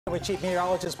With Chief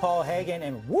Meteorologist Paul Heggen,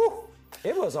 and woo,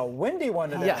 it was a windy one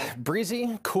today. Yeah,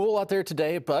 breezy, cool out there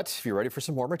today, but if you're ready for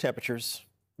some warmer temperatures,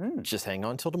 just hang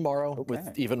on till tomorrow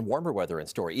with even warmer weather in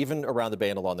store, even around the bay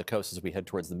and along the coast as we head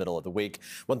towards the middle of the week.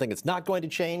 One thing that's not going to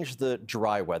change, the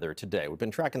dry weather today. We've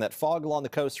been tracking that fog along the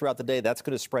coast throughout the day. That's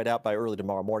going to spread out by early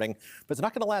tomorrow morning, but it's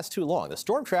not going to last too long. The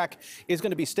storm track is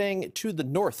going to be staying to the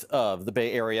north of the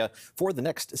Bay Area for the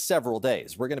next several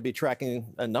days. We're going to be tracking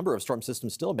a number of storm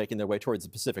systems still making their way towards the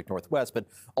Pacific Northwest, but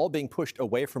all being pushed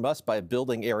away from us by a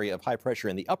building area of high pressure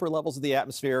in the upper levels of the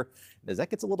atmosphere. And as that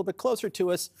gets a little bit closer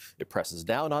to us, it presses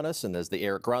down on us, and as the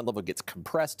air ground level gets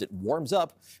compressed, it warms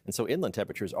up, and so inland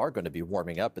temperatures are going to be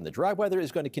warming up, and the dry weather is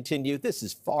going to continue. This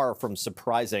is far from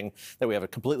surprising that we have a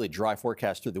completely dry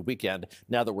forecast through the weekend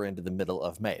now that we're into the middle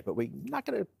of May, but we're not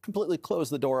going to completely close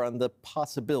the door on the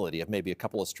possibility of maybe a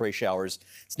couple of stray showers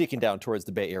sneaking down towards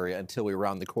the Bay Area until we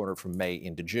round the corner from May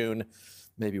into June.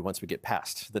 Maybe once we get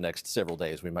past the next several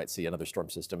days, we might see another storm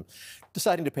system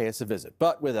deciding to pay us a visit.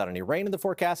 But without any rain in the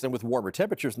forecast and with warmer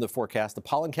temperatures in the forecast, the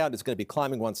pollen count is going to be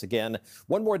climbing once again.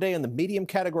 One more day in the medium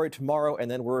category tomorrow,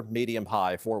 and then we're medium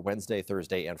high for Wednesday,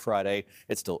 Thursday, and Friday.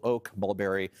 It's still oak,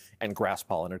 mulberry, and grass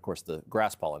pollen. And of course, the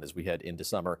grass pollen as we head into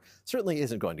summer certainly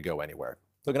isn't going to go anywhere.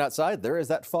 Looking outside, there is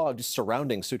that fog just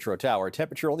surrounding Sutro Tower.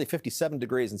 Temperature only 57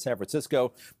 degrees in San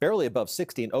Francisco, barely above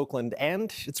 60 in Oakland,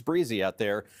 and it's breezy out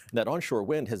there. And that onshore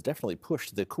wind has definitely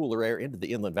pushed the cooler air into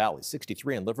the inland valleys.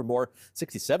 63 in Livermore,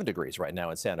 67 degrees right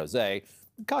now in San Jose.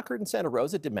 Concord and Santa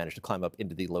Rosa did manage to climb up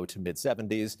into the low to mid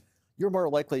 70s. You're more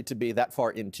likely to be that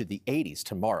far into the 80s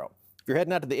tomorrow. If you're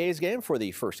heading out to the A's game for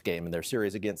the first game in their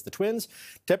series against the Twins,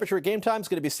 temperature at game time is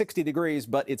going to be 60 degrees,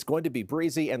 but it's going to be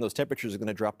breezy, and those temperatures are going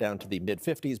to drop down to the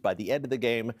mid-50s by the end of the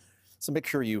game. So make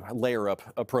sure you layer up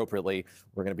appropriately.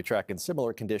 We're going to be tracking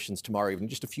similar conditions tomorrow, even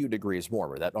just a few degrees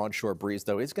warmer. That onshore breeze,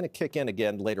 though, is going to kick in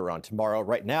again later on tomorrow.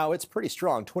 Right now, it's pretty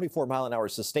strong. 24-mile-an-hour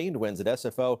sustained winds at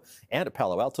SFO and at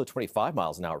Palo Alto, 25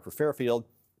 miles an hour for Fairfield.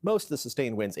 Most of the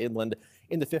sustained winds inland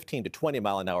in the 15 to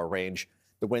 20-mile-an-hour range.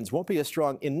 The winds won't be as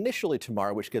strong initially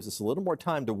tomorrow, which gives us a little more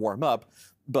time to warm up.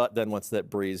 But then once that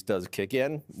breeze does kick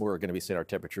in, we're going to be seeing our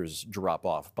temperatures drop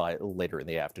off by later in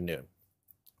the afternoon.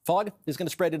 Fog is going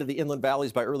to spread into the inland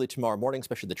valleys by early tomorrow morning,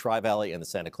 especially the Tri-Valley and the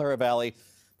Santa Clara Valley.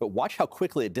 But watch how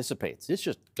quickly it dissipates. It's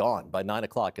just gone by 9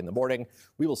 o'clock in the morning.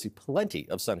 We will see plenty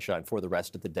of sunshine for the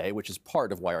rest of the day, which is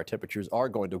part of why our temperatures are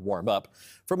going to warm up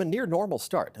from a near normal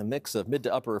start. A mix of mid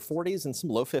to upper 40s and some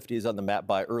low 50s on the map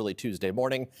by early Tuesday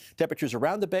morning. Temperatures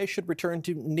around the bay should return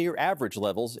to near average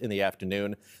levels in the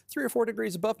afternoon, 3 or 4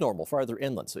 degrees above normal farther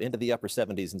inland. So into the upper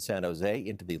 70s in San Jose,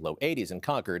 into the low 80s in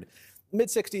Concord.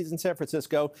 Mid-60s in San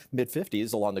Francisco,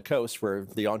 mid-50s along the coast where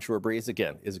the onshore breeze,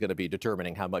 again, is going to be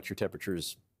determining how much your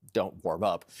temperatures don't warm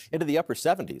up. Into the upper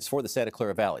 70s for the Santa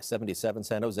Clara Valley, 77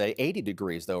 San Jose, 80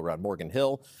 degrees, though, around Morgan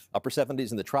Hill. Upper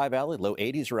 70s in the Tri-Valley, low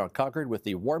 80s around Concord with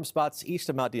the warm spots east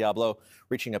of Mount Diablo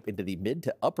reaching up into the mid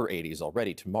to upper 80s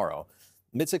already tomorrow.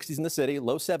 Mid-60s in the city,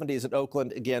 low 70s at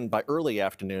Oakland, again by early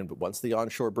afternoon, but once the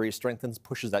onshore breeze strengthens,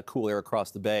 pushes that cool air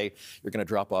across the bay, you're going to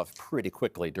drop off pretty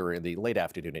quickly during the late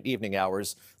afternoon and evening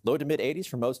hours. Low to mid-80s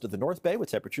for most of the North Bay,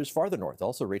 with temperatures farther north,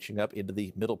 also reaching up into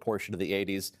the middle portion of the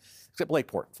 80s, except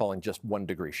Lakeport falling just 1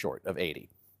 degree short of 80.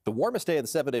 The warmest day of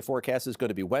the 7-day forecast is going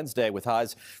to be Wednesday, with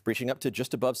highs reaching up to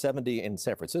just above 70 in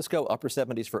San Francisco, upper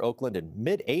 70s for Oakland, and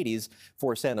mid-80s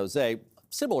for San Jose.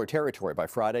 Similar territory by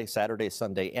Friday, Saturday,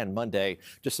 Sunday, and Monday.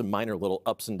 Just some minor little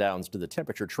ups and downs to the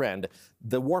temperature trend.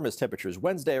 The warmest temperatures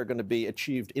Wednesday are going to be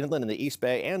achieved inland in the East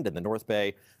Bay and in the North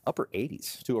Bay, upper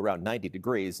 80s to around 90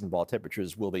 degrees. And while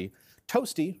temperatures will be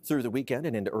toasty through the weekend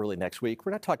and into early next week,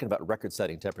 we're not talking about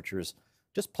record-setting temperatures,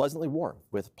 just pleasantly warm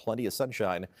with plenty of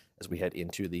sunshine as we head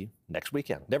into the next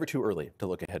weekend. Never too early to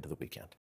look ahead to the weekend.